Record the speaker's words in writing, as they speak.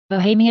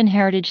Bahamian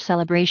Heritage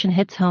Celebration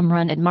hits home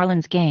run at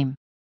Marlins game.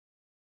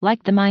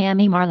 Like the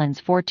Miami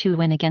Marlins 4-2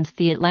 win against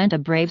the Atlanta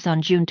Braves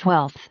on June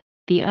 12,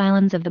 the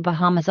islands of the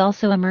Bahamas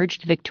also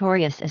emerged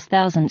victorious as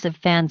thousands of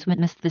fans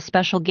witnessed the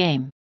special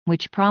game,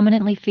 which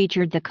prominently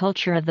featured the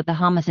culture of the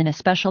Bahamas in a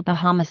special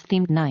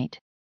Bahamas-themed night.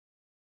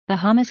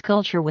 Bahamas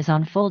culture was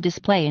on full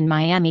display in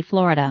Miami,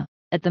 Florida,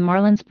 at the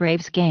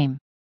Marlins-Braves game.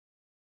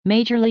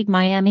 Major League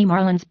Miami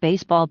Marlins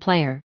baseball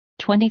player,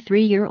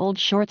 23-year-old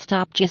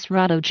shortstop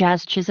Gisrado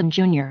Jazz Chisholm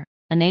Jr.,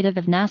 a native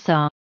of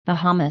Nassau,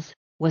 Bahamas,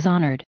 was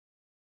honored.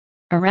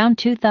 Around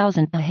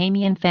 2,000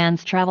 Bahamian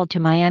fans traveled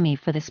to Miami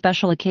for the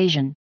special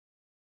occasion.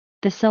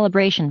 The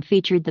celebration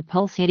featured the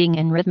pulsating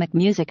and rhythmic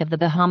music of the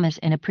Bahamas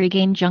in a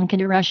pre-game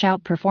Junkanoo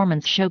Rush-Out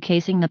performance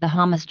showcasing the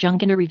Bahamas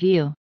Junkanoo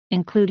Review,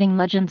 including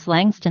legends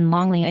Langston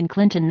Longley and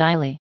Clinton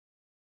Niley.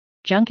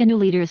 Junkanoo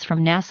leaders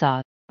from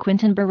Nassau,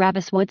 Quinton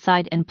Barabbas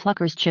Woodside and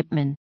Pluckers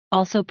Chipman,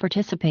 also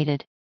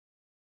participated.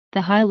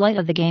 The highlight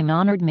of the game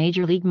honored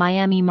Major League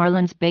Miami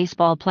Marlins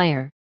baseball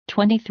player,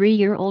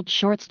 23-year-old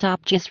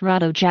shortstop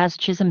Gisrado Jazz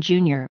Chisholm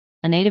Jr.,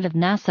 a native of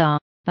Nassau,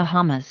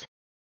 Bahamas.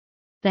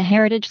 The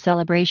Heritage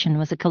Celebration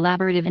was a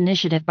collaborative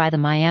initiative by the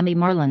Miami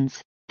Marlins,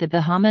 the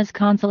Bahamas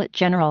Consulate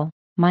General,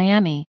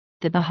 Miami,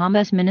 the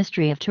Bahamas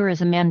Ministry of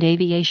Tourism and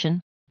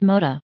Aviation,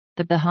 MOTA,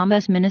 the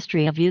Bahamas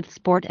Ministry of Youth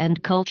Sport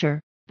and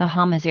Culture,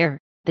 Bahamas Air,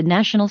 the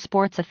National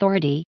Sports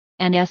Authority,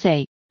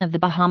 NSA, of the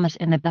Bahamas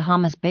and the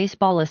Bahamas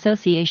Baseball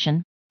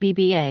Association,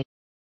 BBA.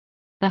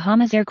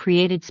 Bahamas Air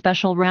created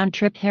special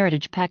round-trip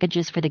heritage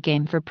packages for the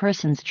game for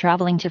persons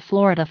traveling to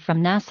Florida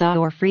from Nassau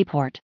or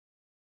Freeport.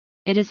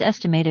 It is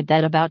estimated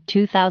that about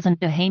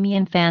 2,000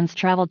 Bahamian fans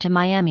traveled to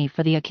Miami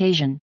for the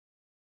occasion.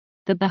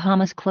 The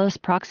Bahamas' close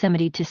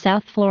proximity to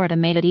South Florida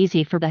made it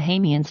easy for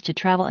Bahamians to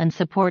travel and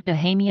support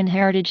Bahamian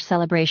Heritage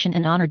Celebration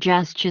and honor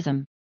Jazz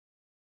Chisholm.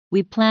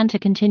 We plan to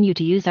continue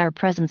to use our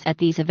presence at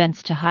these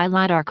events to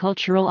highlight our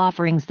cultural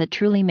offerings that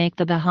truly make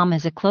the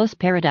Bahamas a close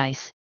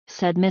paradise,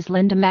 said Ms.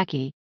 Linda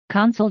Mackey,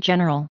 Consul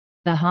General,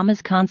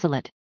 Bahamas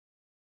Consulate.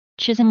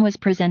 Chisholm was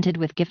presented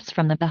with gifts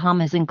from the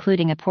Bahamas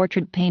including a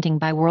portrait painting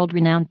by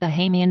world-renowned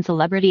Bahamian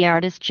celebrity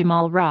artist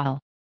Jamal Rawal.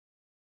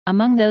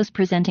 Among those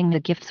presenting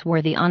the gifts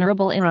were the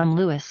Honorable Iram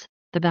Lewis,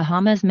 the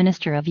Bahamas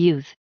Minister of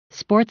Youth,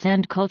 Sports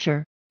and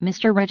Culture,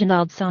 Mr.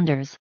 Reginald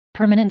Saunders,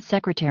 Permanent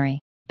Secretary,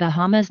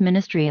 Bahamas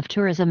Ministry of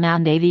Tourism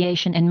and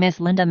Aviation and Ms.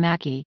 Linda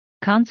Mackey,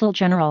 Consul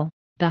General,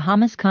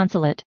 Bahamas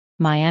Consulate,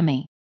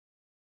 Miami.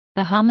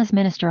 Bahamas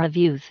Minister of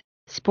Youth,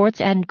 Sports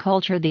and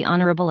Culture the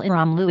Honorable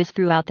Iram Lewis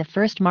threw out the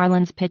first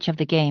Marlins pitch of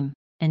the game,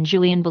 and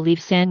Julian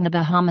Belief sang the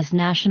Bahamas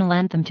national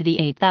anthem to the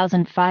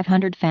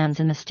 8,500 fans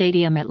in the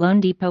stadium at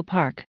Lone Depot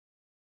Park.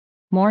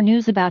 More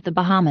news about the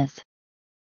Bahamas.